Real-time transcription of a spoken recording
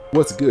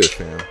What's good,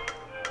 fam?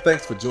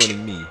 Thanks for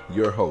joining me,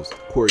 your host,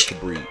 Corey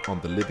Cabri, on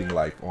the Living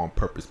Life on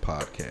Purpose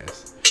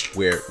podcast,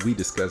 where we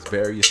discuss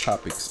various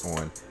topics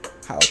on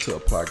how to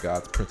apply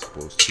God's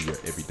principles to your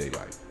everyday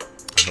life.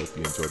 I hope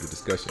you enjoy the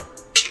discussion.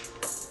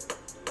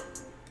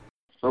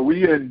 So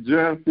we in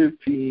John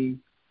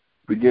 15,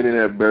 beginning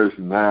at verse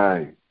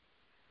 9.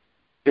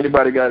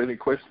 Anybody got any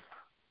questions?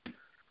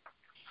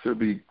 Should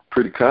be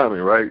pretty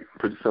common, right?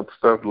 Pretty simple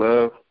stuff,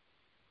 love.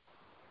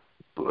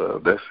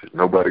 That's it.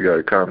 Nobody got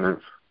a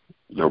comments.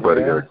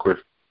 Nobody got a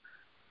question.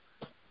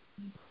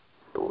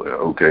 Well,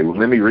 okay. Well,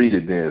 let me read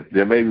it then.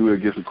 Then maybe we'll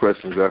get some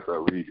questions after I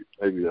read it.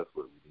 Maybe that's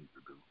what we need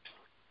to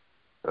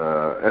do.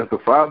 As the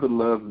Father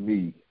loved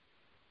me,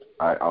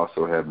 I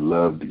also have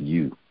loved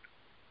you.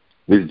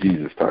 This is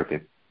Jesus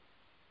talking.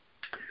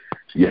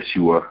 Yes,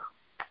 you are.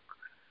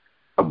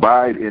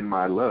 Abide in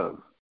my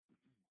love.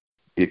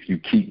 If you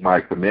keep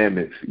my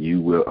commandments, you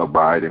will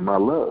abide in my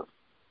love,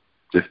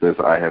 just as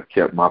I have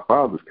kept my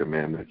Father's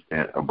commandments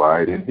and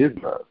abide in his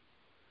love.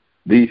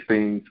 These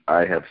things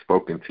I have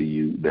spoken to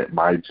you, that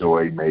my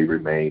joy may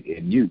remain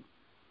in you,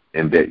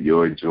 and that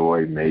your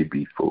joy may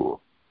be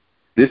full.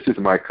 This is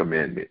my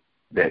commandment,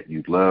 that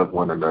you love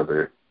one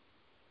another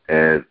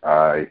as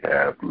I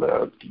have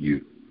loved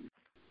you.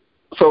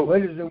 So,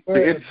 what does the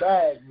word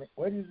abide mean?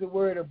 What does the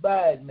word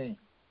abide mean?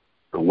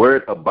 The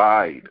word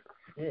abide.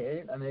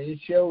 Yeah, I mean, it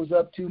shows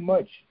up too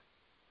much.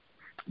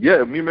 Yeah,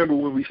 you remember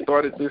when we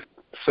started this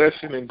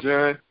session in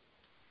John?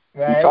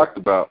 Right. We talked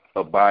about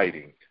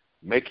abiding.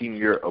 Making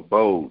your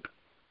abode,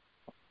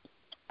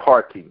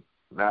 parking,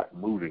 not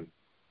moving.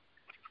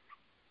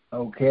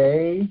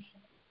 Okay.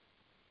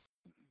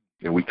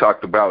 And we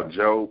talked about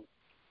Job.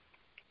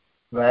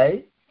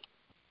 Right.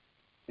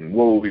 And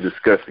what were we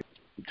discussing?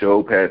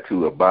 Job had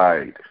to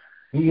abide.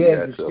 He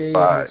had to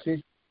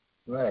abide.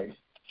 Right.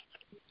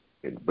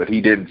 But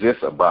he didn't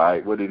just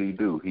abide. What did he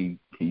do? He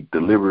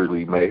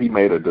deliberately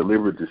made a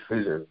deliberate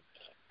decision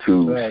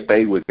to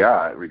stay with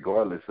God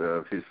regardless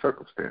of his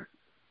circumstances.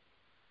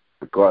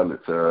 Regardless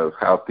of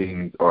how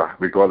things, or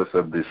regardless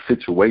of the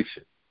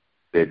situation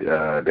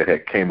that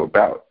had came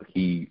about,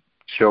 he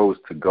chose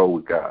to go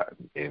with God,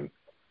 and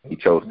he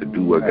chose to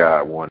do what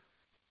God wanted.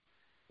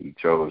 He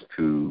chose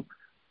to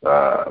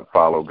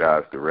follow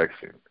God's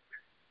direction,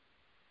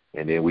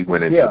 and then we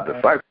went into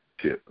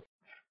discipleship.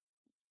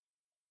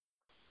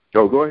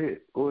 Oh, go ahead,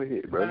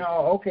 brother.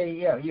 No, okay,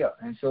 yeah,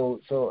 and so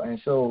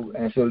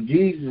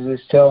Jesus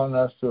is telling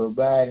us to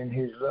abide in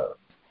his love.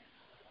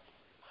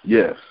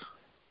 Yes.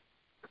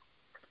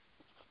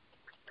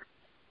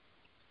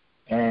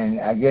 And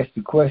I guess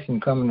the question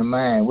coming to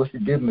mind, what's the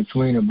difference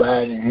between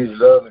abiding in his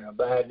love and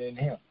abiding in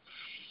him?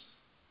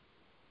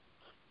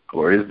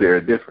 Or is there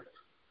a difference?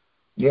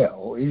 Yeah,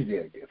 or is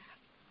there a difference?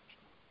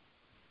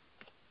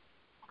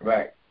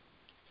 Right.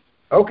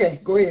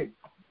 Okay, go ahead.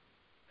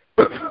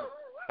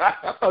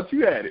 I thought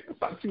you had it. I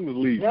thought you was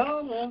leading.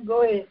 No,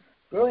 go ahead.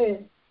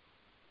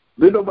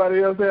 Did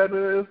nobody else have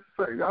to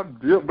say?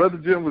 Brother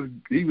Jim was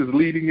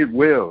leading it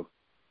well.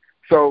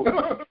 So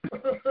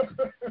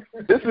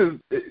this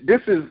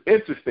is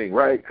interesting,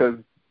 right? Because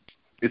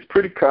it's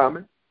pretty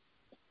common.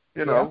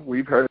 You know,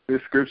 we've heard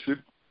this scripture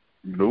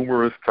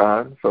numerous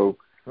times. So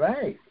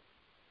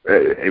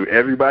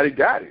everybody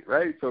got it,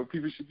 right? So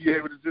people should be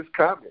able to just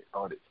comment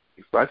on it.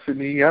 So I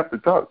shouldn't even have to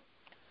talk.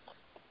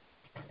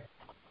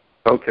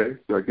 Okay,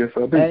 so I guess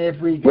I do. And if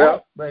we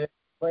got, but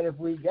if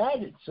we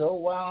got it, so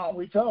why aren't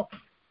we talking?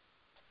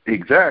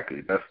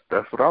 Exactly.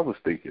 That's what I was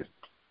thinking.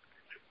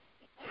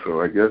 So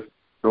I guess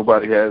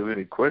nobody has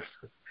any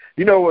questions.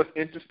 You know what's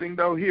interesting,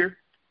 though, here?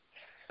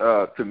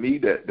 To me,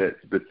 that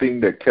the thing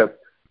that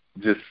kept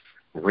just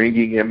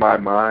ringing in my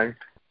mind,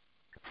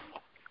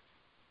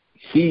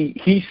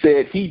 he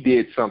said he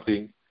did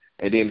something,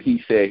 and then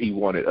he said he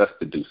wanted us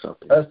to do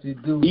something. Us to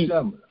do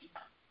something.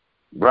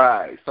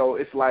 Right. So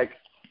it's like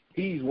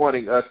he's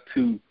wanting us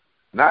to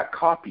not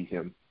copy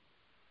him,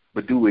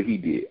 but do what he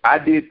did. I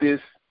did this.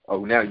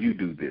 Oh, now you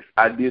do this.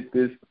 I did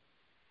this.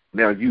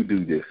 Now you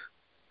do this.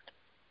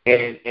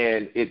 And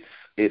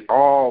it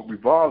all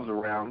revolves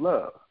around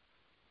love.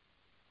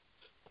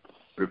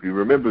 If you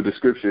remember the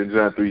scripture in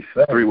John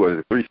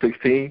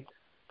 3:16,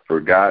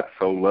 for God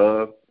so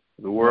loved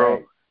the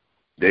world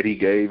that he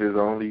gave his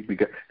only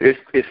begotten.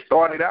 It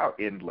started out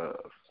in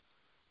love.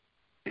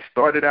 It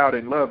started out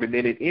in love, and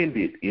then it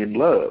ended in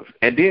love.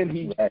 And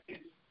then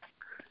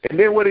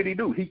what did he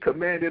do? He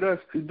commanded us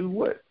to do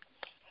what?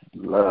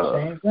 Love.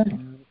 Same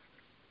thing.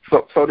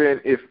 So then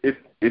if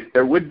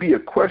there would be a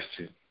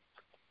question,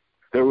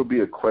 a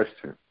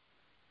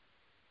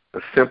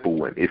simple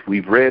one. If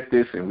we've read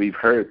this and we've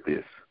heard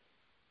this,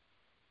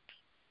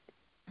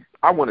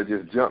 I want to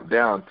just jump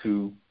down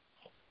to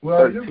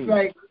 13. It looks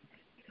like.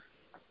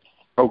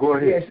 Oh, go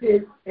ahead.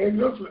 Yes, it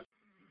looks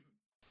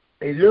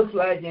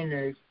like in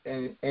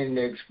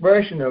the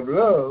expression of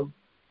love,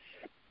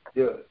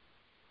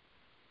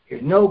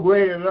 there's no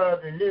greater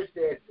love than this,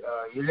 that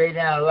you lay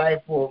down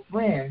life for a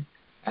friend.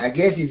 I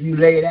guess if you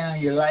lay down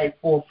your life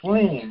for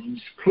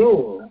friends,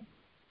 plural,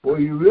 boy,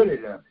 you really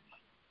love it.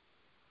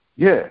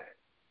 Yeah.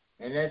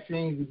 And that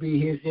seems to be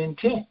his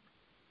intent.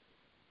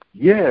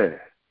 Yeah.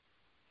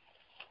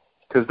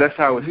 Because that's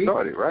how it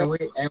started, right?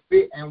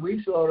 And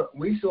we sort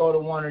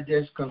of want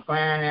to just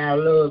confine our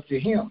love to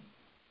him.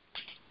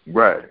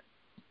 Right.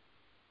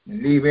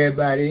 And leave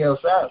everybody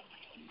else out.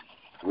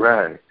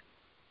 Right.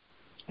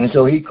 And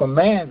so he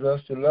commands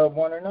us to love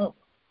one another.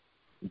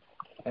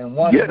 And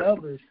one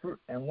another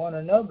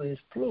is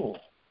plural.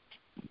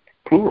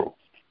 Plural.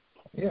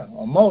 Yeah,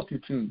 a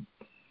multitude.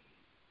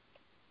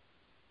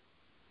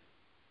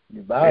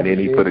 The Bible and then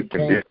he put a says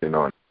condition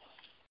on it.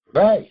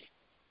 Right.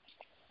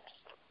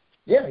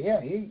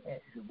 Yeah, he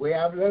the way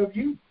I've loved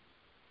you.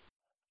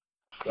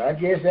 So I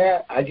guess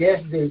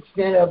the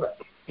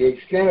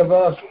extent of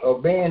us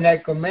obeying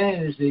that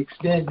command is the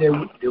extent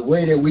that the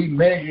way that we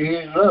measure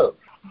his love.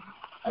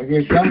 I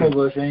guess some of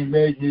us ain't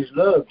measuring his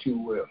love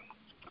too well.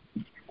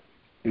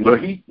 Well,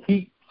 he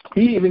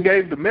even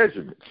gave the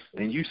measurements,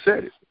 and you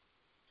said it.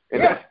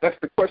 And that's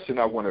the question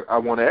I want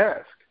to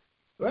ask.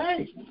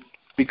 Right.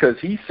 Because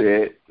he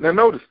said, now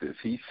notice this,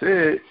 he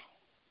said,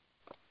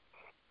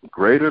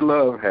 greater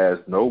love has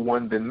no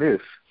one than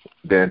this,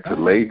 than to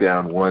lay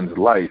down one's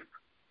life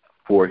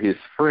for his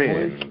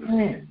friends. For his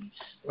friends.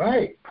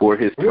 Right. For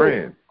his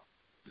friends.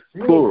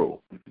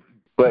 Plural.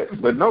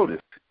 But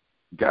notice,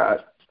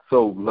 God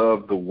so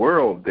loved the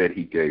world that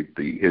he gave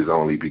his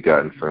only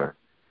begotten son.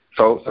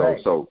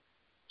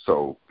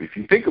 So if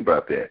you think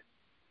about that,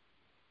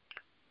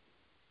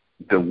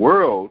 the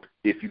world,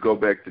 if you go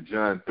back to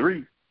John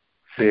 3,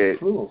 said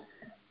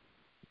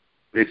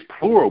it's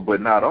plural, but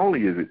not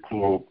only is it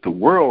plural, the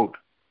world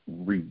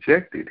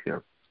rejected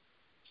him.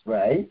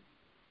 Right.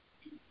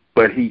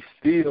 But he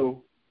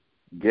still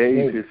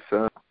gave his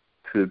son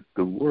to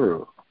the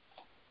world.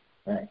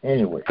 Right.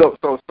 Anyway. So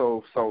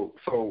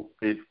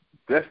if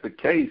that's the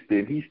case,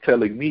 then he's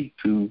telling me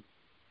to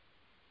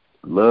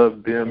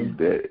love them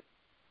that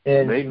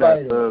may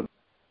not love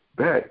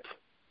back.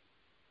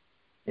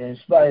 In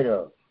spite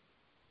of.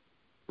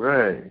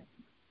 Right.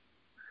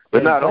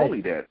 But not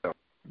only that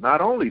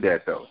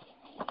though.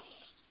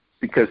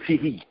 Because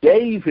he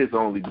gave his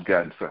only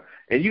begotten son.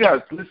 And you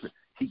guys listen,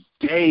 he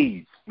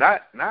gave,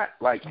 not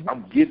like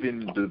I'm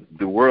giving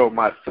the world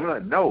my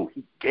son. No,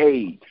 he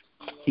gave.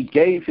 He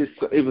gave his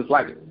son. It was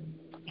like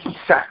he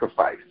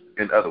sacrificed,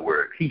 in other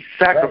words. He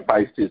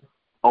sacrificed his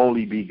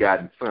only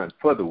begotten son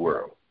for the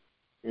world.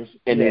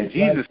 Then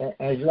Jesus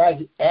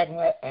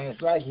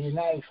it's like he's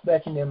not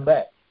expecting him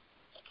back.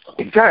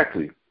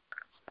 Exactly.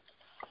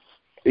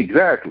 I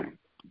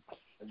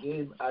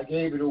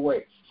gave it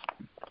away.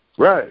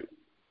 Right.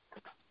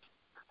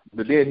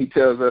 But then he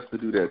tells us to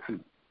do that too.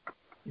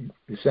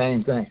 The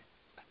same thing.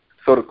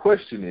 So the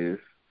question is,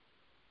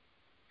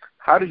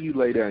 how do you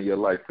lay down your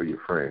life for your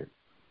friends?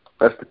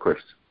 That's the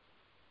question.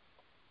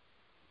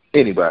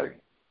 Anybody.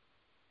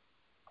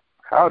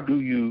 How do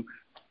you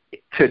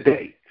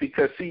today?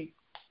 Because see,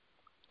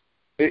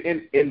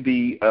 in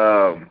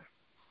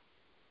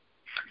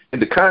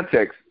the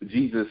context,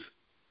 Jesus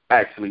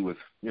actually was,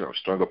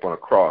 strung up on a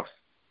cross,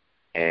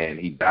 and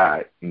he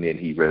died, and then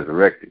he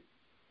resurrected.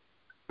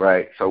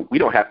 Right? So we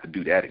don't have to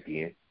do that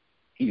again.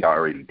 He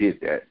already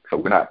did that. So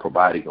we're not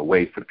providing a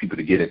way for people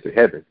to get into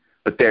heaven.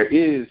 But there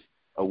is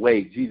a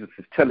way Jesus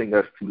is telling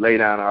us to lay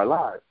down our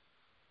lives.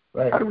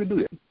 Right. How do we do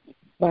that?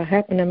 By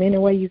helping them any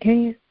way you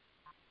can.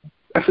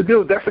 That's a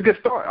good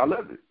start. I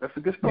love it. That's a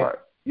good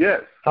start.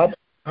 Yes. How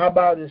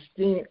about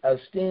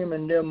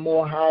esteeming them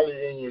more highly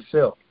than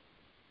yourself?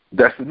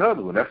 That's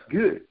another one. That's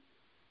good.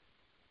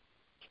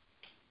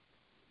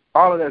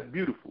 All of that's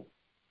beautiful.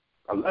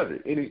 I love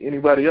it.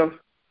 Anybody else?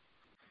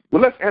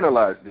 Well, let's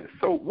analyze this.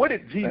 So what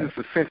did Jesus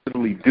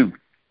essentially do?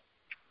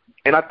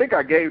 And I think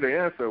I gave the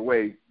answer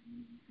away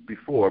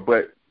before,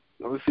 but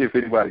let's see if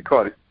anybody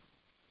caught it.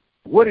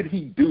 What did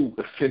he do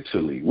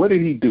essentially? What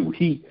did he do?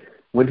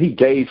 When he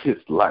gave his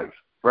life,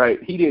 right?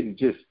 He didn't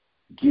just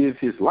give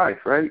his life,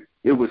 right?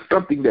 It was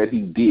something that he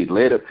did,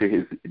 led up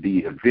to the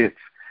events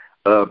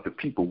of the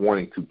people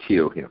wanting to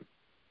kill him.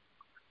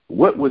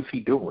 What was he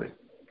doing?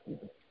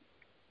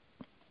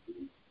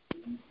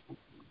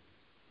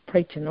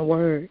 Preaching the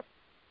word.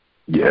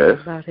 Yes.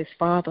 About his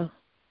father.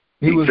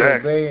 He was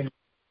obeying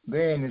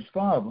his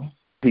father.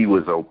 He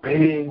was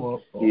obeying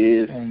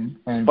his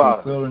and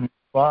father. Fulfilling his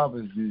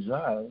father's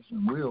desires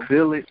and will.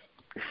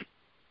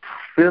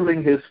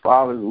 Filling his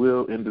father's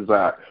will and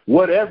desire.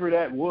 Whatever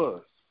that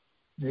was.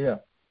 Yeah.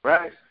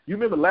 Right? You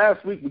remember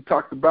last week we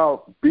talked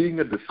about being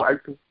a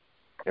disciple,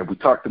 and we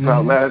talked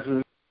about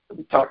Lazarus, and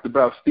we talked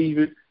about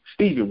Stephen.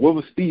 Stephen, what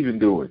was Stephen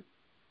doing?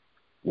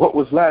 What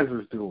was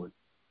Lazarus doing?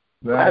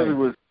 Right.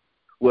 Lazarus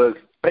was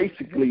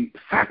basically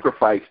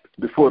sacrificed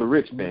before the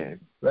rich man.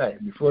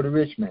 Right, before the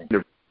rich man.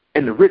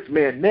 And the rich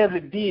man never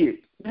did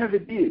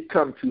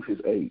come to his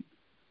aid.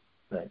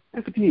 Right.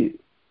 Never did.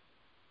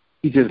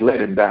 He just let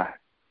him die.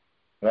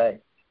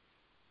 Right.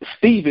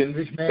 Stephen,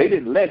 they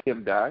didn't let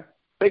him die.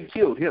 They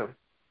killed him.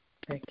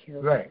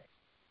 Right.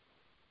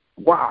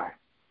 Why?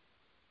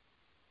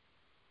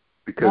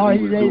 Because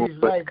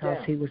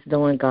he was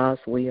doing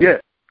God's will. Yeah.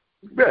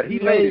 Yeah, he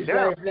laid it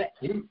down.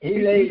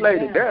 He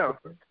laid it down.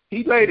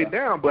 He laid it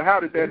down, but how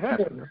did that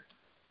happen?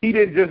 He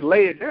didn't just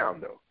lay it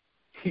down, though.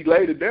 He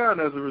laid it down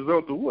as a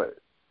result of what?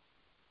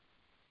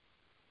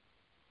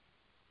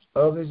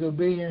 Of his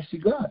obedience to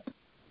God.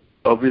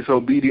 Of his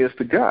obedience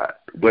to God.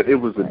 But it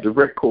was a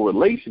direct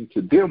correlation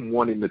to them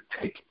wanting to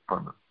take it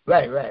from him.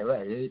 Right.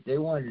 They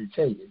wanted to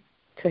take it.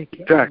 Take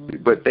it. Exactly.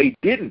 But they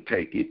didn't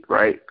take it,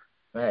 right?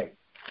 Right.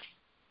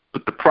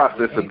 But the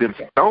process of them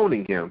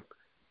stoning him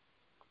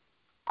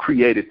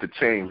created the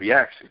chain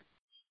reaction.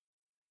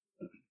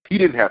 He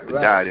didn't have to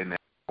die in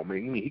that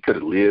moment. I mean, he could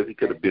have lived. He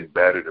could have been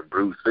battered and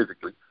bruised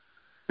physically.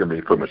 I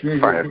mean, from a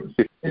fire.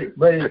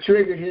 But it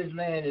triggered his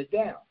laying it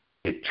down.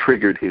 It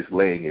triggered his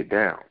laying it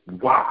down.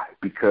 Why?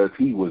 Because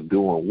he was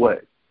doing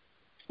what?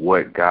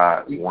 What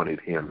God wanted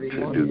him to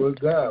do. What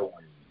God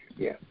wanted him to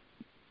do. Yeah.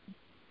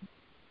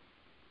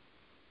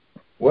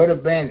 What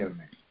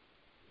abandonment.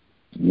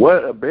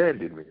 What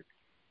abandonment.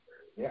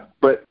 Yeah.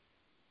 But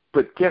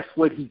guess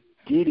what he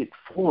did it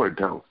for,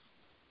 though?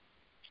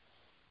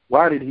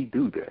 Why did he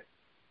do that?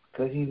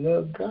 Because he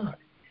loved God.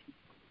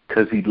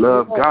 Because he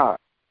loved God.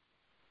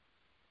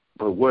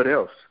 But what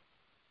else?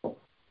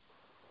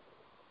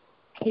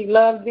 He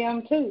loved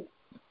them too.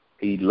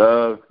 He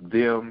loved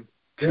them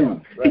too. Yeah,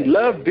 right. He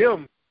loved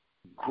them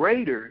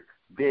greater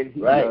than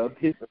he loved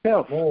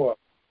himself. More.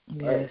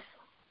 Yes.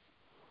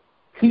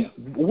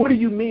 What do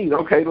you mean?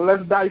 Okay,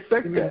 let's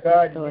dissect that. He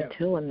started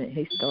telling it.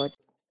 He started.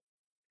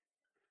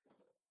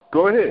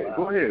 Go ahead.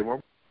 Go ahead,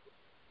 Mom.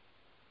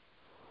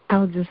 I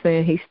was just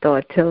saying he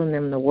started telling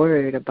them the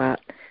word about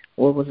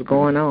what was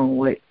going on,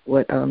 what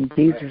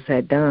Jesus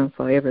had done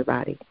for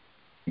everybody.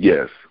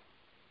 Yes.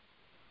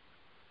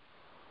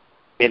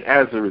 And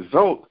as a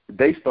result,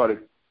 they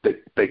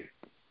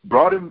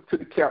brought him to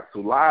the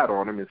council, lied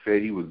on him, and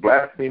said he was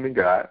blaspheming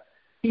God.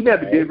 He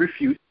never did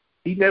refute.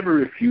 He never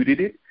refuted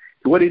it.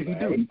 What did he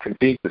do? He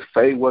continued to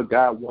say what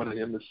God wanted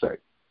him to say.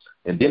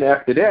 And then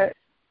after that,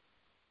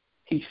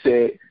 he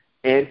said,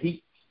 and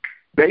he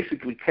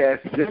basically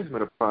cast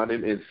judgment upon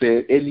him and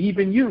said, and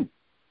even you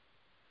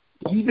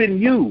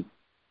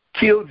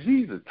killed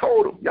Jesus.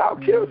 Told him, y'all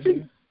killed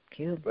Jesus.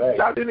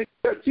 Y'all didn't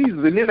accept Jesus.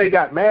 And then they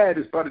got mad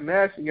and started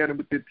gnashing at him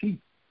with their teeth.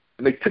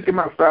 And they took him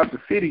outside the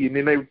city, and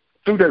then they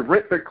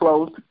rent their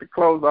clothes, took the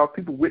clothes off,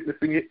 people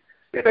witnessing it.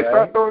 Then they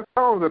started throwing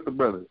stones at the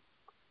brothers.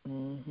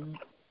 Mm-hmm.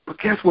 But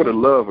guess where the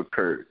love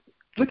occurred?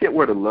 Look at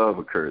where the love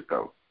occurred,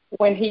 though.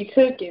 When he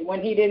took it,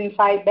 when he didn't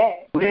fight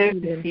back.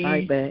 When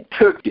he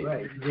took it.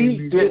 Right.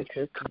 He just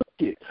took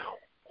it.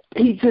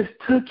 He just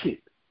took it.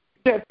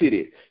 Accepted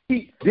it.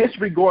 He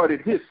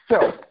disregarded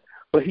himself,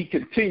 but he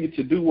continued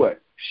to do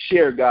what?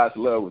 Share God's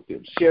love with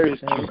them. Share his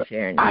truth.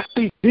 I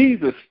see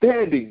Jesus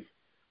standing.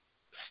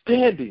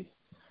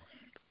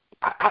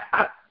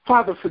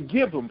 Father,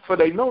 forgive them, for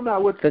they know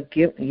not what to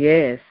forgive.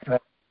 Yes.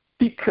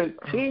 He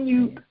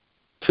continued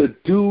to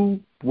do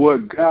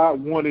what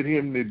God wanted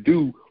him to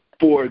do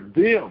for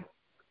them,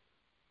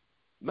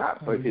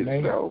 not for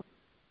himself.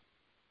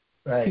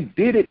 Right. He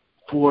did it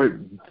for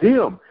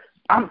them.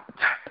 I'm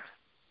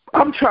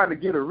trying to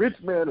get a rich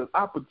man an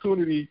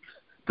opportunity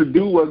to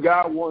do what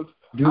God wants.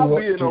 I'm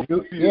being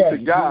obedient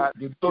to God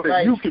so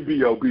that you can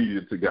be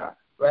obedient to God.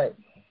 Right.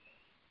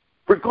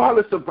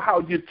 Regardless of how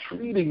you're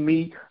treating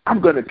me, I'm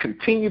going to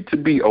continue to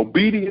be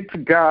obedient to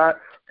God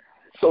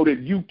so that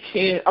you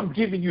can. I'm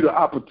giving you the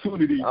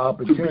opportunity.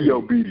 To be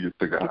obedient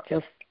to God.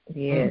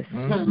 Yes.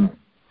 Mm-hmm.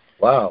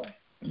 Wow.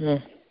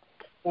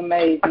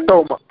 Amazing.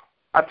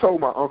 I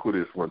told my uncle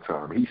this one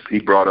time. He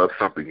brought up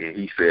something, and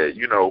he said,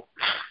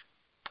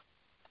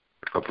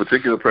 a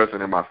particular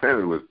person in my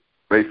family was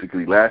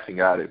basically lashing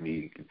out at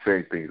me and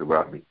saying things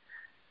about me.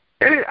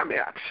 And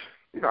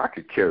I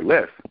could care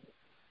less.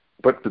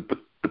 But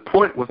the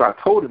point was, I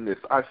told him this.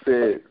 I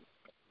said,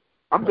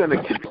 I'm going to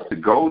continue to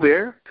go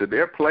there to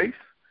their place.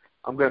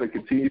 I'm going to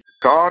continue to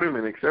call them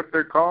and accept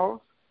their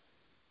calls.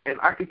 And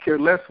I could care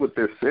less what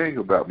they're saying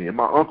about me. And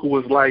my uncle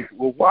was like,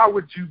 well, why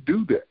would you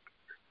do that?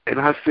 And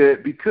I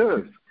said,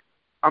 because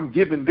I'm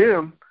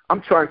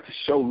trying to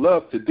show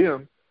love to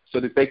them so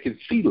that they can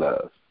see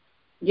love.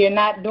 You're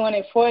not doing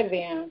it for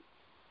them.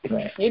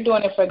 Right. You're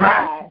doing it for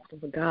God.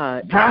 For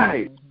God.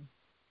 Right.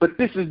 But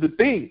this is the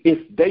thing. If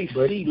they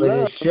see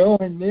love. It's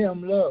showing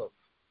them love.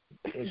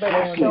 It's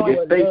showing them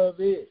what love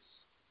is.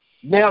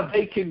 Now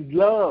they can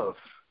love.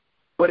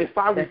 But if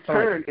I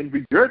return and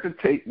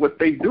regurgitate what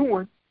they're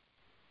doing,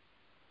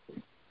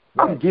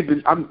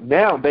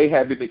 now they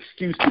have an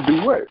excuse to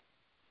do what?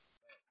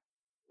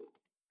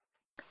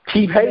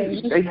 Keep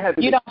hating.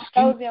 You don't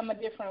show them a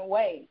different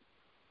way.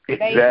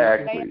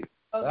 Exactly.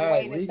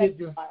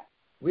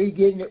 We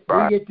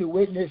get to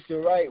witness the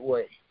right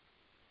way.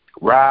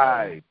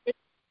 Right.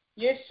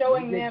 You're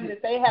showing them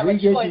that they have a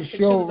choice to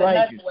choose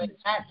another way,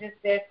 not just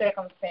their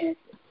circumstances.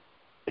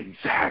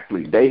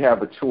 Exactly. They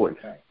have a choice.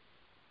 Right.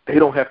 They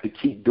don't have to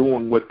keep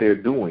doing what they're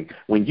doing.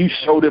 When you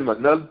show them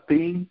another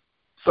thing,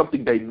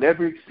 something they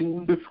never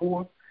seen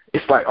before,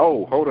 it's like,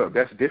 oh, hold up,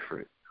 that's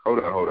different. Hold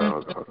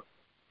on.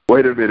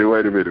 Wait a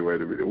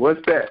minute.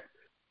 What's that?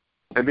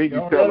 And then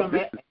you tell them.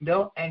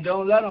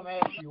 Don't let them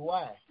ask you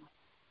why.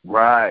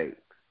 Right.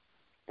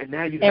 And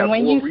now you and have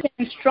when more you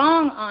stand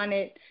strong on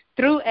it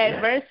through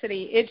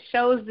adversity, it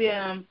shows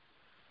them,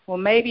 well,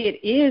 maybe it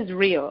is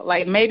real.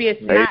 Like maybe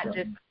it's not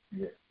just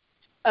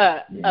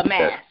a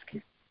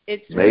mask.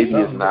 It's maybe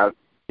real. it's not.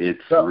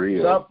 It's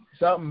real.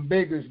 Something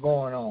big is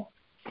going on.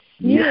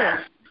 Yes.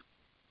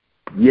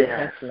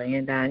 That's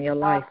laying down your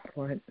life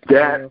for it.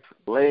 That's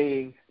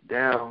laying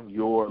down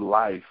your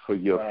life for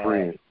your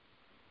friend.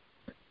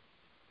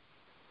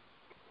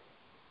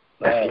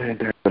 That's laying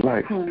down your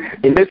life.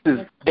 And this is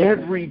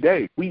every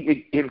day.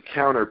 We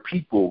encounter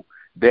people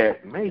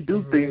that may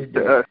do things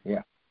to us.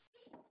 Yeah.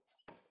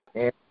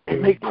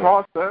 And they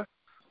cross us,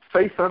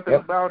 say something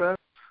about us.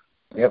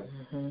 Yep.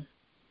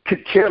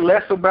 Could care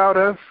less about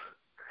us.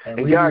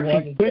 And God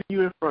keeps putting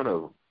you in front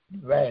of them.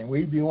 Right. And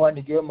we be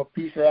wanting to give them a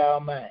piece of our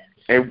minds.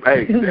 And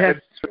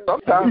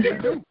sometimes we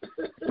do,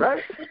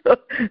 right?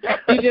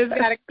 You just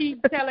got to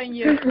keep telling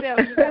yourself,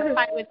 you got to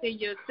fight within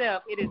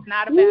yourself. It is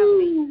not about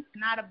me. It's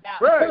not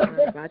about me.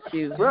 It's about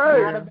you. Right.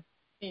 It's not about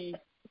me.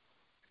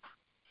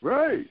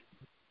 Right.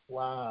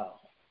 Wow.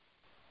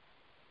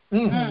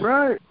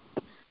 Right.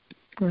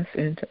 That's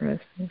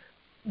interesting.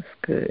 That's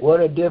good. What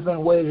a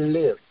different way to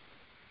live.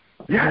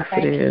 Yes,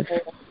 it is.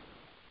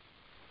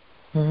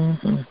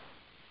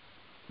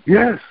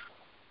 Yes.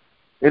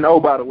 And oh,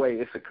 by the way,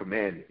 it's a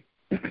commandment.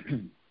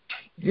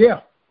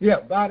 Yeah,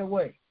 by the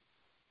way.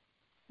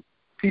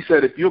 He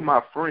said, if you're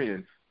my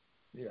friend,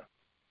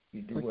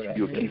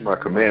 you'll keep my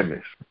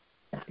commandments.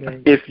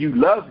 If you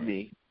love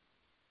me,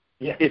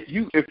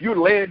 if you're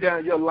laying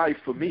down your life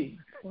for me,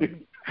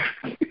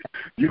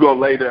 you're going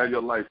to lay down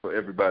your life for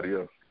everybody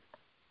else.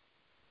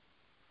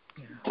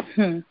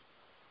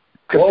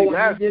 Well,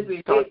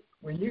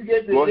 when you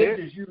get the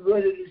victors, you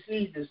really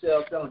deceive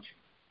yourself, don't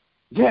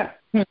you? Yeah.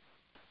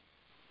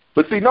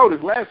 But see,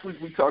 notice last week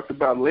we talked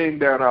about laying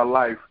down our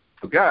life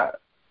for God.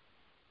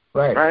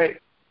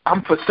 Right?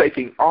 I'm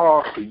forsaking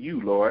all for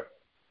you, Lord.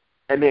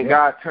 And then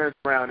God turns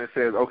around and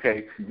says,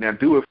 okay, now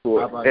do it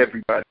for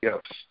everybody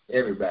else.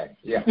 Everybody,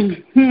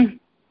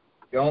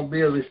 Don't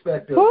be a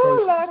respecter of persons.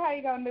 persons. Lord, how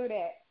you going to do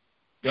that?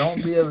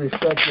 Don't be a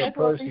respecter of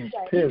persons,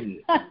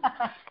 period.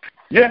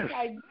 Yes.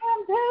 Like,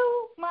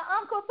 too, my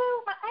uncle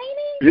too, my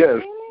auntie. Yes.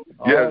 Really?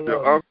 Yes,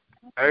 your uncle,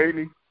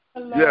 auntie.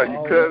 Yeah,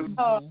 your cousin.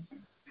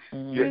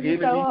 Your enemy.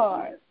 It's so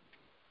hard.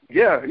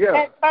 Yeah.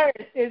 At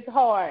first, it's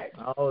hard,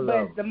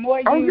 but the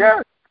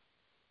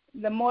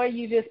more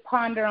you just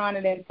ponder on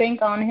it and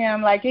think on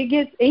Him, like it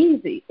gets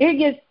easy. It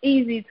gets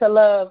easy to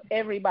love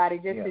everybody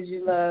just as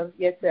you love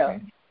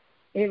yourself.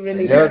 It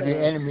really does.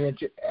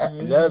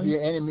 Love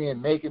your enemy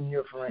and make him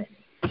your friend.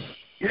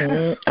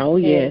 Oh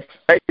yes,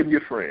 make him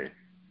your friend.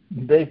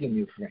 Make him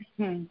your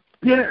friend.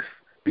 Yes,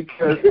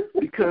 because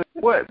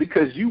what?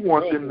 Because you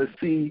want them to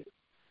see.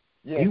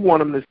 You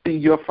want them to see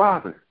your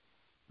Father.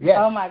 Yes.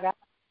 Oh my God,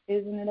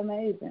 isn't it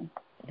amazing?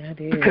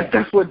 Because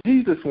that's what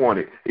Jesus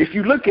wanted. If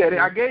you look at it,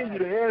 I gave you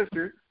the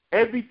answer.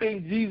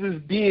 Everything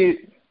Jesus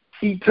did,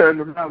 He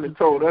turned around and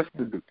told us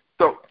to do.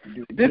 So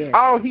this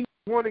all He's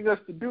wanting us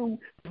to do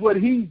is what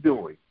He's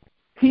doing.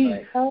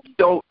 He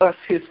showed us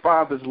His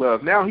Father's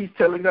love. Now He's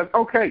telling us,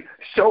 okay,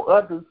 show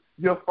others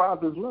your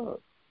Father's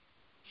love.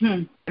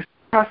 It's a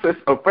process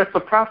of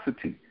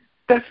reciprocity.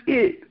 That's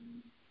it.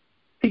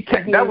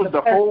 That was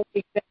the whole.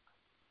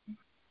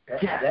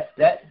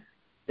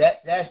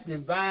 That's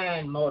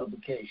divine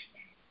multiplication.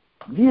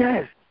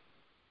 Yes.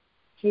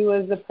 He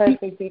was the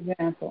perfect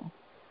example.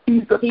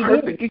 He's the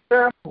perfect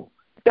example.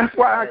 That's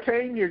why I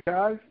came here,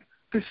 guys,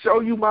 to show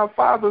you my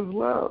Father's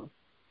love.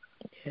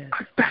 Yes.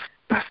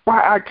 That's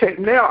why I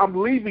came. Now I'm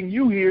leaving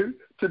you here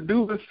to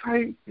do the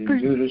same thing.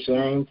 Do the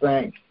same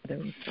thing.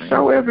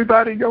 Show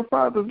everybody your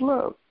Father's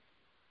love.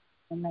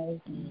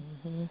 Amazing.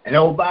 And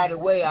oh, by the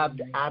way, I've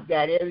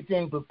got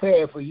everything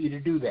prepared for you to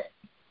do that.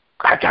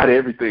 I got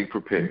everything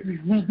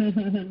prepared.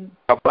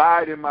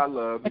 Abide in my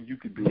love, and you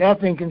can do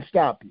nothing can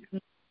stop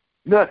you.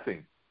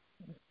 Nothing.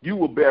 You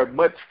will bear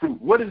much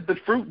fruit. What is the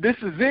fruit? This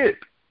is it.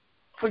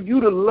 For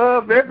you to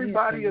love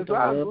everybody as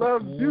I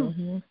love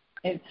you.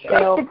 It's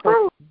That's the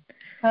fruit.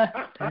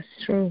 That's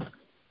true.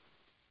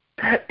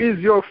 That is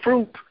your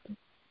fruit.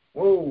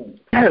 Whoa.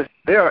 Yes,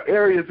 there are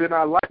areas in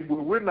our life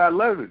where we're not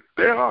loving.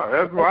 There are.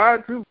 That's why I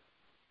do.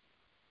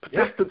 But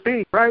that's the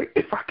thing, right?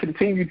 If I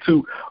continue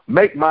to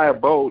make my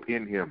abode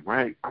in Him,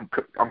 right, I'm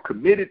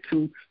committed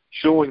to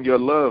showing your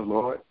love,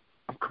 Lord.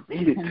 I'm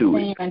committed to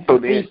it. So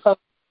then,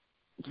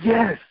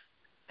 yes,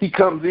 He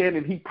comes in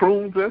and He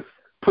prunes us,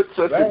 puts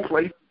us in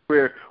places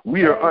where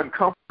we are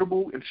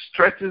uncomfortable and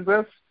stretches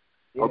us.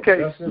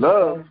 Okay,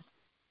 love.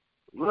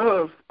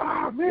 Oh,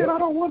 man, I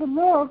don't want to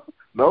love.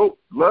 No,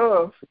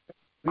 love.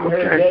 We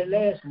heard that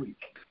last week.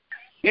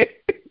 Yes.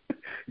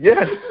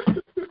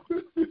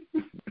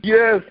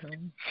 Yes.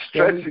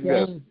 Stretching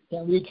us.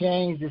 Can we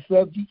change the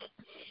subject?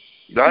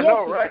 I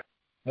know, right?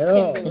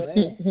 Oh,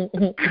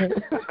 man.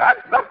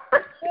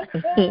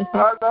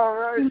 I know,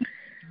 right?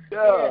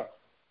 Yeah.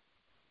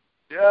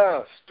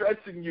 Yeah,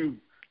 stretching you.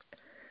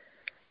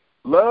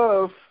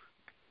 Love.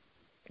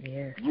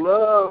 Yes.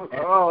 Love.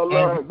 Oh,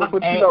 Lord. But you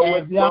know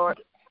what, Lord?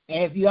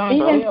 And if you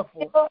aren't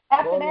careful,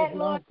 after that,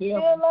 Lord, still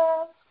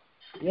love.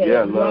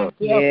 Love.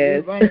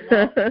 Yes.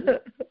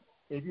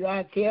 If you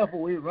aren't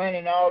careful, we're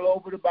running all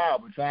over the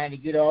Bible trying to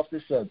get off the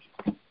subject.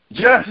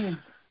 Yes.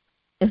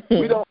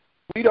 we don't.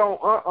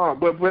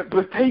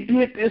 But they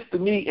did this to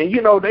me,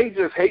 and they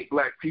just hate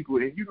black people,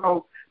 and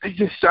they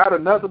just shot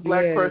another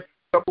black person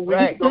a couple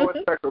weeks ago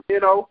in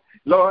Sacramento,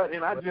 Lord,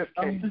 and I just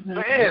can't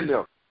stand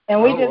them.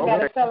 And we just got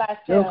to tell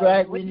ourselves,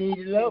 right, we need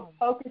to love him.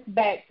 Focus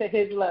back to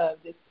His love.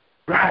 Just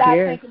right. Stop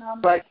thinking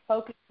on that.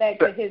 Focus back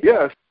to His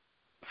love. Yes.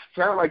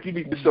 Sound like you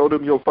need to show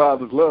them your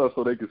Father's love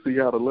so they can see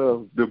how to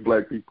love them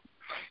black people.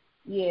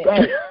 Yeah.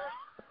 Right.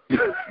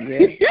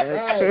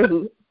 That's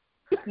true.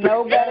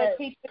 No better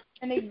teacher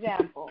than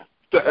example.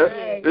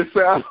 It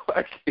sounds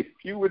like if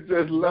you would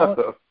just love,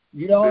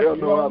 they'll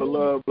know how to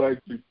love black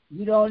people.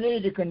 You don't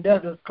need to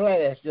conduct a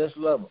class, just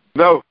love them.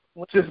 No,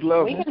 just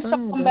love them. them. We can show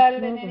them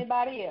better than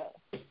anybody else.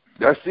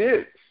 That's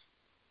it.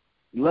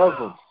 Love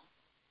them.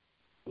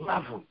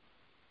 Love them.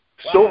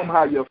 Show them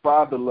how your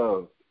Father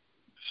loves.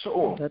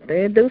 Show them. But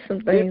they'll do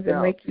some things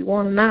that make you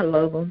want to not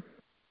love them.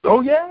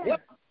 Oh, yeah.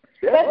 Yep.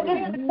 That's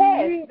just the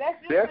test.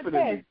 That's just the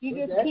test.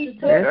 You just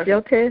keep That's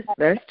your test.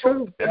 That's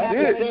true. That's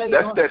it.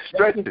 That's that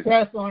stretching.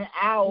 That's on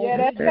our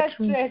that's that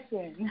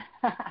stretching.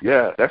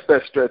 Yeah, that's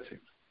that stretching.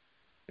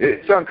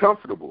 It's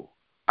uncomfortable.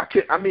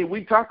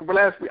 We talked about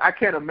last week. I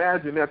can't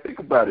imagine that. Think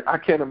about it. I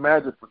can't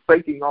imagine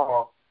forsaking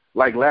all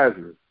like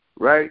Lazarus,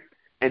 right?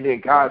 And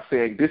then God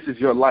saying, this is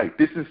your life.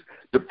 This is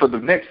for the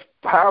next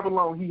however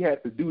long he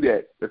had to do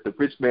that at the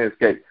rich man's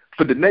gate.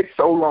 For the next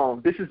so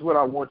long, this is what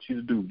I want you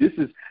to do. This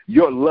is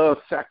your love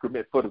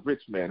sacrament for the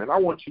rich man. And I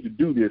want you to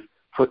do this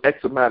for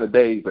X amount of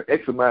days or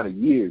X amount of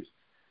years,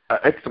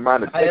 X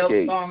amount of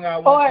decades. Or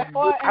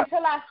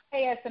until I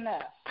say it's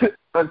enough.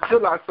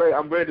 Until I say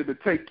I'm ready to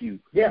take you.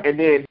 Yeah. And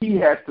then he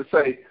has to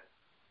say,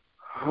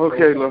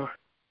 okay, Lord.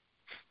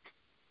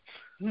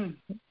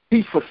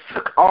 He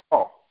forsook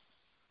all.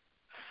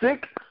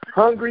 Sick,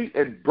 hungry,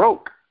 and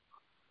broke.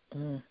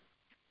 To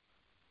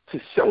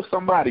show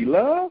somebody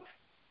love?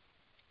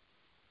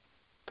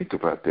 Think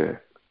about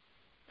that.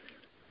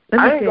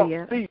 I ain't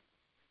gonna see.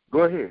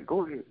 Go ahead.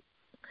 Corey,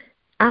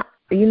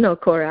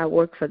 I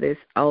work for this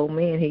old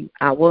man.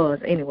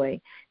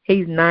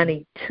 He's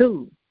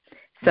 92.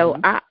 So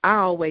I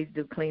always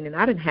do cleaning.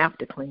 I didn't have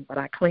to clean, but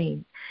I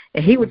clean.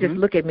 And he would just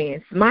look at me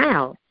and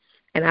smile.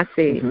 And I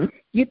said,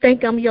 you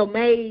think I'm your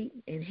maid?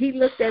 And he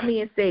looked at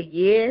me and said,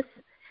 yes.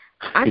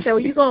 I said, well,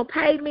 you going to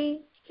pay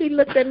me? He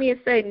looked at me and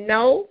said,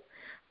 no.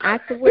 I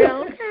said,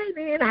 well, okay,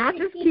 then I'll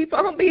just keep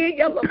on being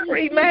your little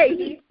free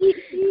maid.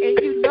 And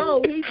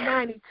he's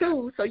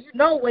 92, so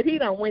what he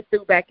done went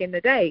through back in the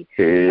day.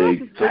 Exactly. I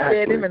just looked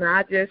at him and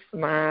I just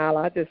smile.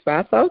 I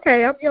said,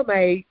 okay, I'm your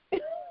maid.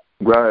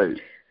 Right.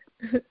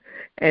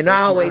 And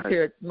I always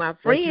hear my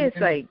friends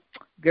say,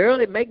 girl,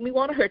 it make me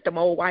want to hurt them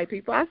old white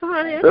people. I said,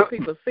 honey, that's what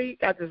people see.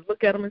 I just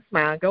look at them and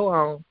smile and go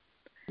on.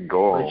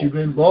 Go on. But you've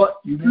been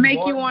bought. Make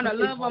you want to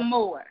love them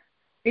more.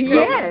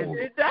 Yes,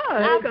 it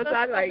does.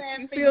 Because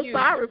you feel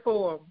sorry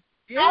for them.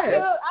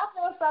 Yes. I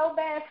feel so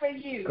bad for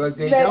you. Because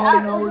they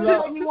don't know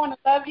love. You want to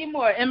love you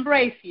more,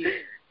 embrace you.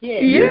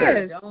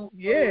 Yes,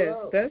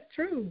 that's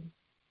true.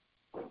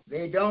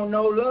 They don't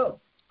know love.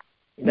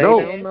 They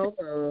don't know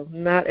love.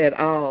 Not at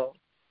all.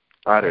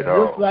 Not at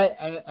all.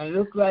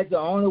 Looks like the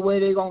only way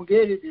they're going to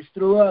get it is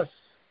through us.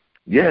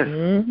 Yes.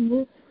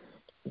 Mm-hmm.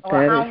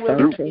 I'm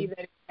willing to be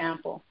that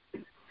example.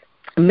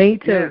 Me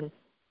too.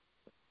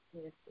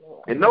 Yes.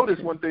 And notice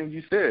one thing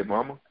you said,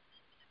 Mama.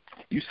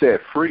 You said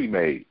free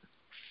maid.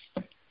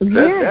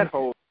 That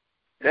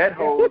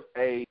holds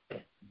a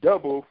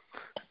double.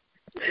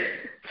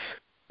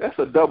 That's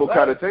a double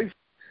connotation.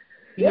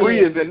 Yeah. Free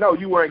is in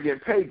you weren't getting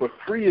paid, but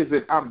free is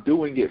in I'm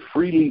doing it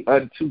freely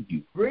unto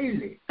you.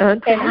 Freely.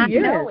 And I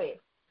know it.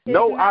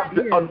 No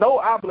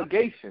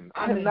obligation.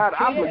 I am not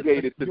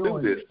obligated to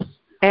do this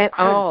at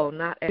all.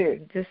 Not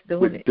just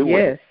doing it.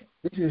 Yes.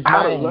 This is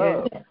out of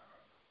love.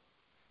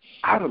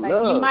 Out of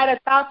love. You might have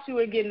thought you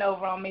were getting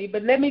over on me,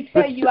 but let me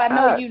tell you, I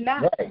know you're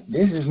not. Right.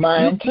 This is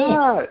my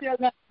intent.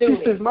 This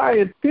is my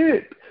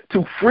intent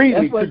to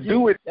freely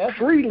do it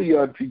freely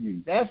unto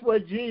you. That's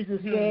what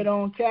Jesus said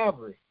on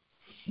Calvary.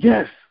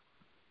 Yes.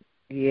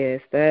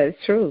 Yes, that is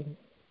true.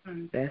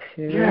 That's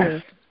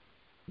true.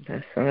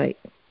 That's right.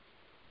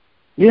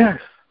 Yes.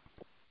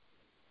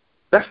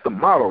 That's the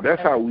model.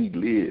 That's how we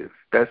live.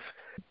 That's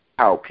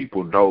how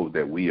people know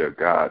that we are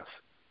God's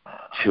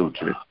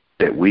children,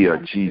 that we are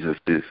Jesus'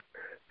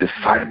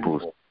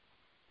 disciples,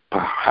 by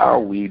how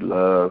we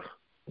love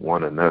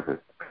one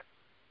another.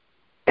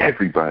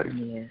 Everybody.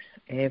 Yes,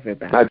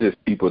 everybody. Not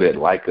just people that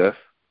like us.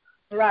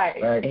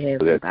 Right.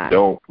 People that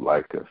don't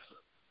like us.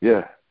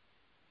 Yeah.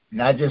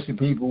 Not just the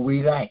people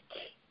we like.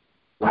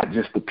 Not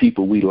just the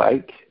people we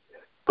like,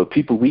 but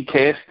people we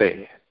can't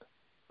stand.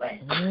 Right.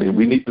 And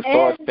we need to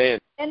start standing.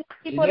 And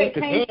people that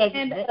can't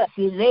stand us.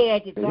 They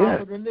at the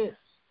top of the list.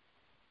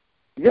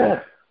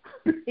 Yeah.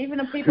 Even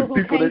the people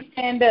who can't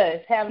stand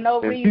us have no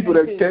reason to. People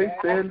that can't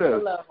stand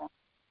us.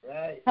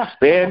 Right.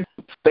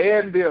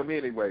 Stand them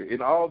anyway,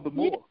 and all the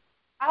more.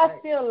 I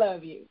still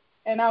love you,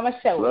 and I'm going to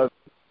show it.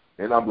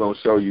 And I'm going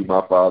to show you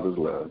my Father's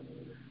love.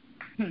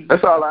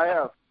 That's all I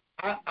have.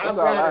 I've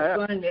got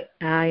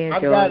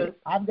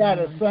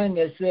a son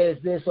that says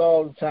this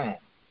all the time.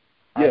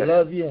 I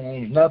love you, and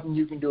there's nothing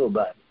you can do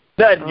about it.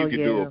 Nothing you can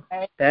do.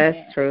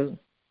 That's true.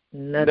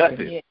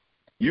 Nothing. Yeah.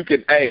 You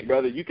can, hey,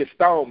 brother, you can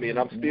stone me, and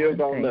I'm still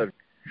going to love you.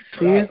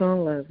 Still going to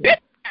love you.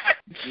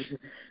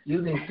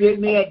 You can sit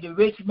me at the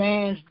rich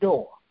man's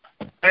door.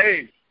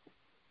 Hey,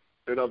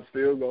 and I'm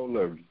still going to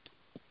love you.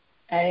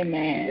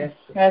 Amen. Yes,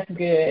 that's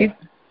good.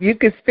 You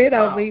can spit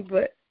on me,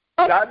 but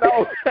I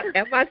know.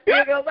 Am I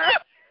still going to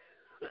love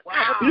you?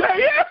 Wow.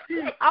 Yeah.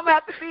 I'm going to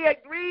have to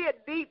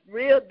be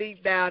real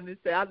deep down and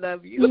say, I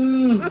love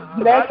you.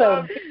 That's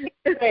a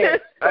hey.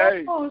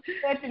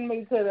 Stretching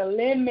me to the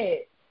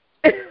limit.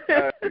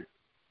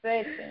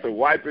 To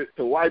wipe it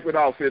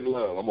off in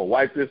love. I'm going to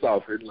wipe this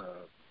off in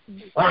love.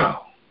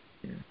 Wow.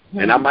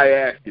 And I might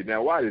ask you,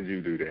 now, why did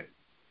you do that?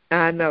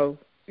 I know.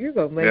 You're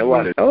going to make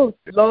me,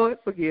 Lord,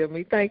 forgive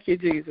me. Thank you,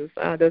 Jesus.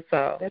 That's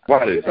all.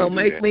 Why did you going to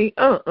make that? Me,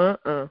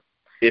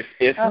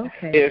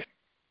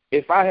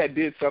 If I had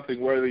did something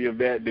worthy of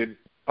that, then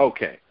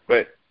okay.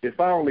 But if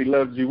I only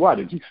loved you, why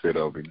did you spit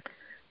over me?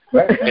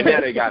 And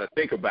now they got to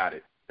think about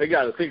it.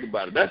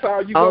 That's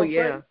all you going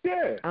to say?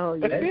 Yeah. Oh,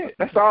 yeah. That's it.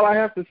 That's all I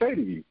have to say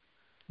to you.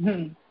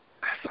 That's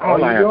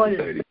all I have to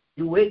say to you.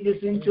 You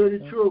witnessing to the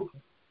truth.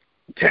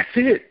 That's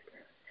it.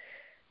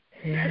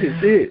 That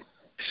is it.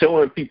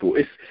 Showing people.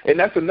 And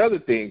that's another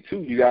thing,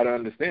 too, you got to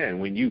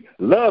understand.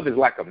 Love is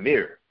like a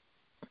mirror,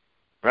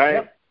 right?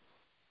 Yep.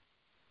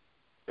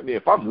 I mean,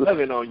 if I'm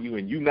loving on you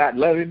and you not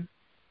loving,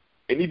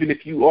 and even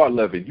if you are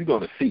loving, you're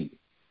going to see.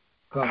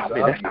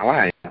 That's how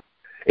I am.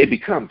 It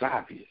becomes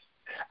obvious.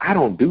 I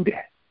don't do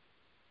that.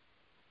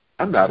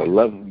 I'm not a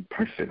loving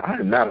person. I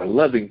am not a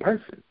loving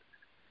person.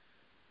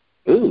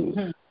 Ooh.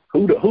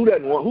 Who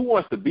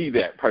wants to be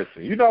that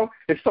person? You know,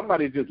 if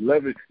somebody just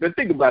loving, then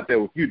think about that.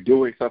 If you're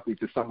doing something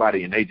to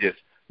somebody and they just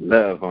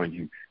love on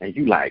you, and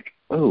you like,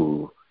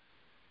 oh,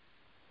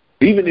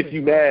 even if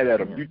you mad at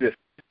them, you just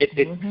it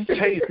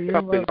changes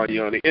something on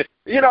you. And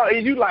you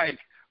like,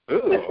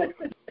 oh,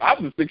 I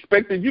was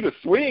expecting you to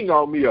swing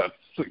on me or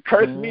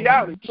curse me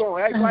out, and you don't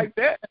act like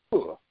that.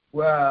 Ugh.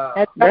 Well,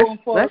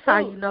 that's how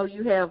you know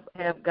you have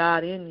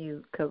God in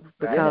you, because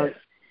they're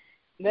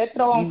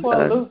throwing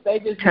for a loop. They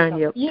just turn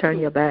your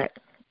back.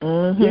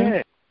 Mm-hmm.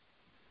 Yeah,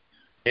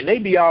 and they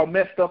be all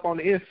messed up on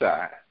the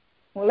inside.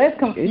 Well, let's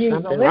confuse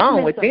them. Something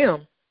wrong with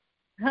them.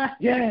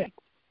 Yeah.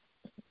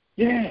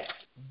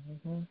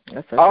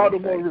 Mm-hmm. All the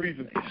more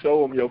reason to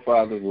show them your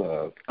Father's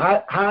love.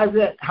 How's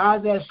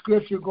that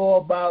scripture go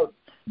about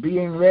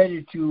being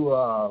ready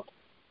to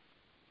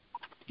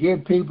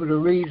give people the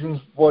reasons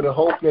for the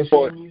hope that's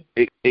in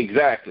you?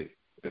 Exactly.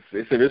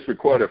 It's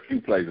recorded a few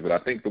places, but I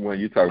think the one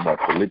you're talking about,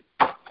 Philippians.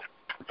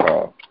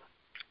 I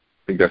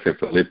think that's in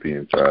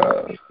Philippians.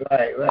 Right.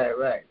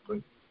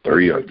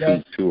 3 or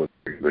 2 or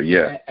 3. But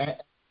yeah.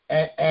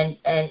 And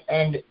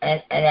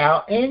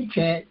our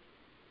intent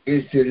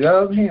is to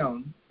love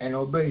Him and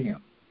obey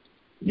Him.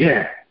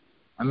 Yeah.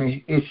 I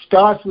mean, it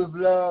starts with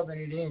love and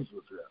it ends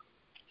with love.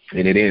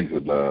 And it ends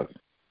with love.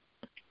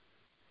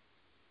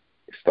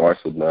 It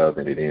starts with love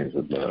and it ends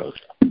with love.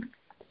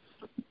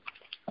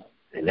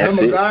 And that's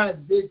Remember, God's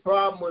big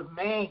problem with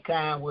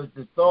mankind was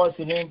the thoughts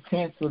and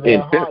intents of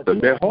their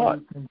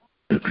heart.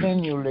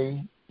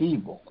 Continually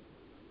evil.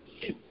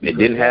 It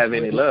didn't have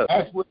any love.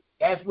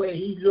 That's where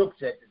He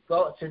looks at, the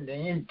thoughts and the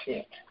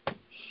intent.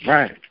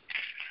 Right.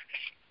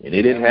 And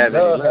it didn't have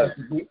any love.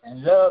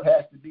 And love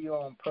has to be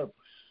on purpose.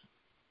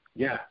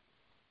 Yeah.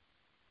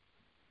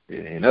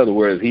 In other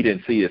words, He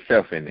didn't see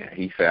Himself in there.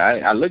 He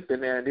said, I looked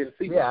in there and didn't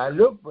see me. Yeah, I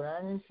looked, but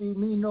I didn't see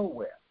me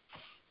nowhere.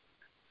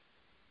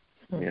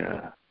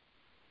 Yeah.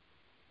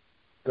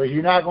 Because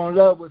you're not going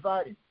to love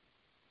without Him.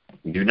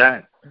 You're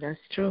not. That's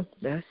true.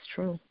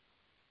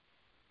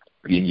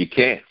 You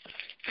can't.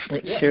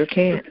 It sure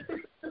can't.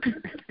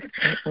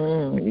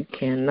 You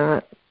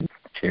cannot.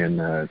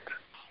 Cannot.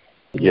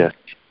 Yeah.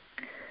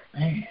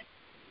 Man.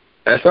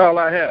 That's all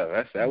I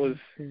have. That was.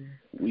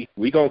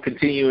 We gonna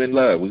continue in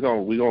love. We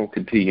gonna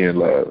continue in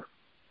love.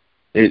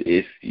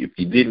 If you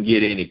didn't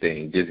get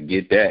anything, just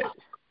get that.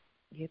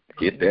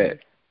 Get that.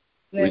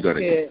 We're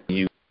gonna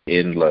continue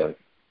in love.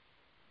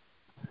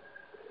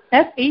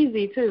 That's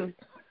easy too.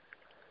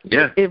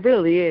 Yeah. It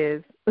really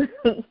is.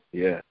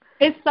 Yeah.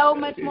 It's so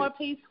much more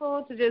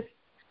peaceful to just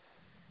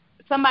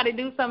somebody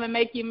do something and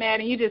make you mad,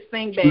 and you just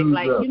think back,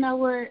 you know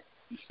what?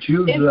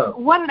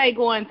 What are they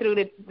going through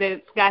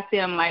that's got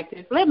them like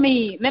this? Let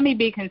me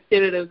be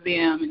considerate of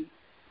them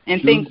and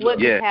think what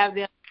just have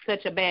them in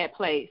such a bad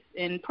place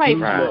and pray for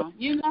them.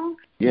 You know?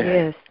 Yeah.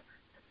 Yes.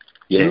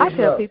 Yeah. I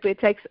tell people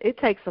it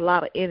takes a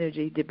lot of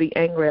energy to be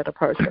angry at a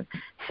person.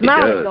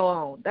 Smile and go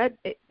on. That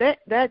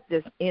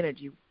just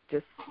energy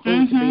just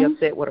seems to be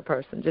upset with a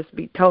person. Just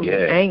be totally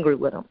angry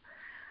with them.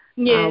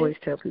 Yeah. I always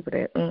tell people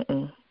that.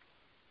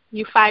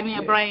 You fighting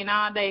your brain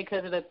all day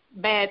because of the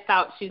bad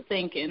thoughts you're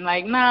thinking.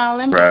 Like, no,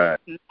 let me not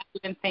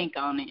even think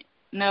on it.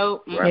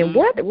 No. And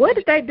what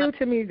did they do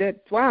to me? That's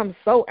why I'm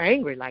so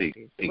angry like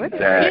this. What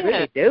did they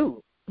really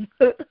do?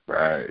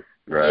 Right.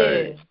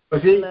 Yeah.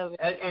 But see,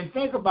 and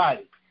think about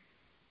it.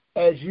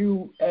 As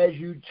you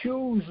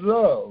choose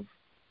love,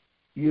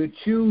 you're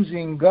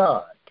choosing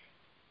God.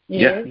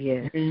 Yeah.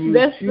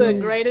 That's the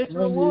greatest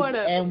reward.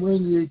 And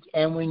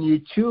when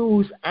you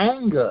choose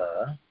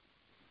anger,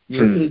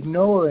 you're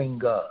ignoring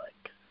God.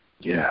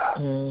 Yeah.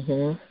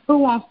 Mm-hmm. Who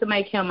wants to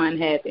make him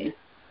unhappy?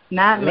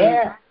 Not me.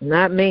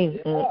 Not me.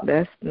 Yeah.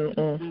 That's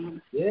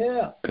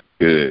Yeah.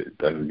 Good.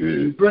 That's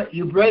good.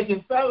 You're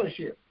breaking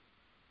fellowship.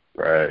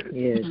 Right.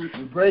 yes.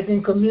 You're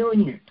breaking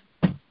communion.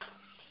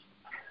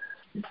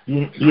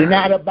 You're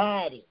not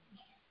abiding.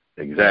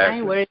 Exactly. I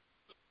ain't worried.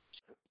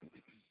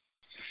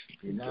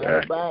 You're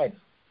not abiding.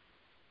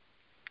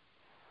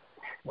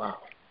 Wow.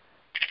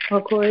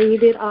 Well, Corey, you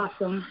did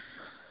awesome.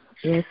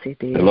 Yes, he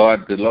did. The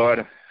Lord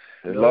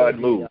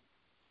moved.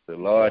 The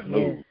Lord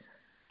moved.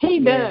 He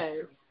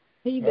does.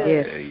 He does.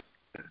 Yes.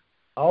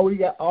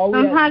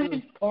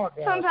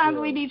 Sometimes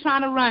we be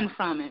trying to run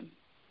from him.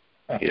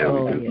 Yeah,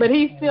 we do. But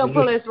he still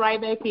pull us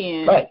right back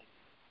in. Right.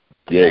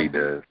 Yeah, he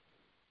does.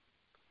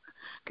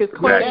 Because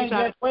Corey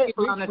trying to keep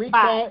on the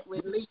spot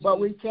with Lee. But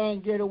we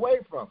can't get away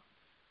from him.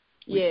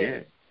 Yeah.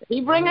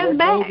 He bring us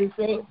back.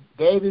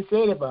 David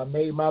said, if I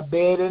made my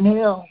bed in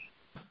hell,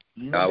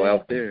 I'm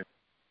out there.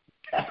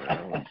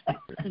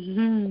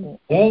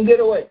 Can't get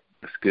away.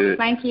 That's good.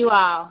 Thank you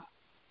all.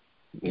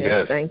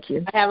 Yes. Thank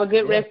you. Have a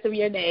good rest of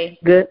your day.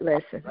 Good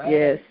lesson.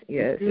 Right.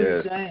 Yes.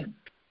 Same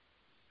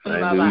to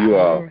Bye-bye. you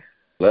all.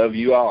 Love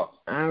you all.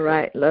 All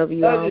right. Love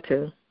you all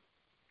too.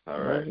 All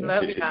right.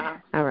 Love you all.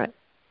 All right.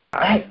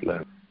 All right.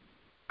 Love.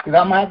 Because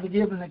I might have to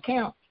give an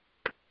account.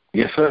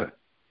 Yes, sir.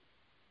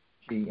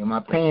 See, am I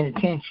paying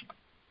attention?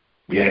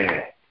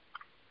 Yeah.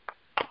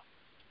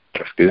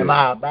 That's good. Am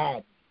I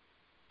abiding?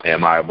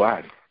 Am I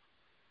abiding?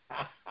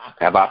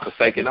 Have I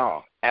forsaken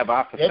all? Have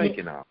I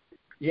forsaken all?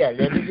 Yeah,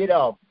 let me get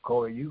off,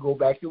 Corey. You go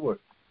back to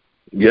work.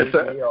 Yes,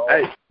 sir.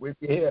 Hey,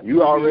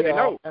 you already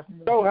know.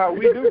 You know how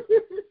we do.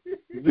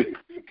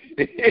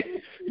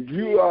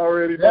 You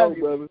already know,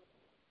 brother.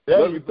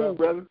 Love you too,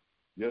 brother.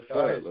 Yes,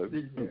 sir.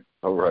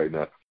 All right,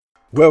 now.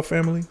 Well,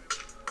 family,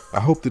 I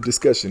hope the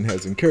discussion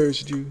has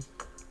encouraged you.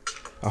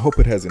 I hope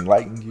it has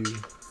enlightened you.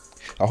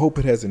 I hope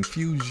it has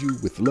infused you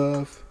with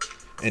love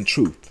and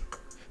truth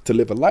to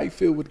live a life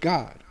filled with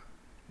God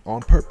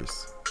on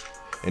purpose.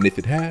 And if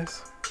it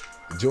has,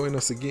 join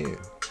us again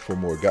for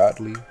more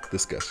godly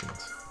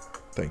discussions.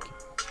 Thank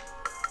you.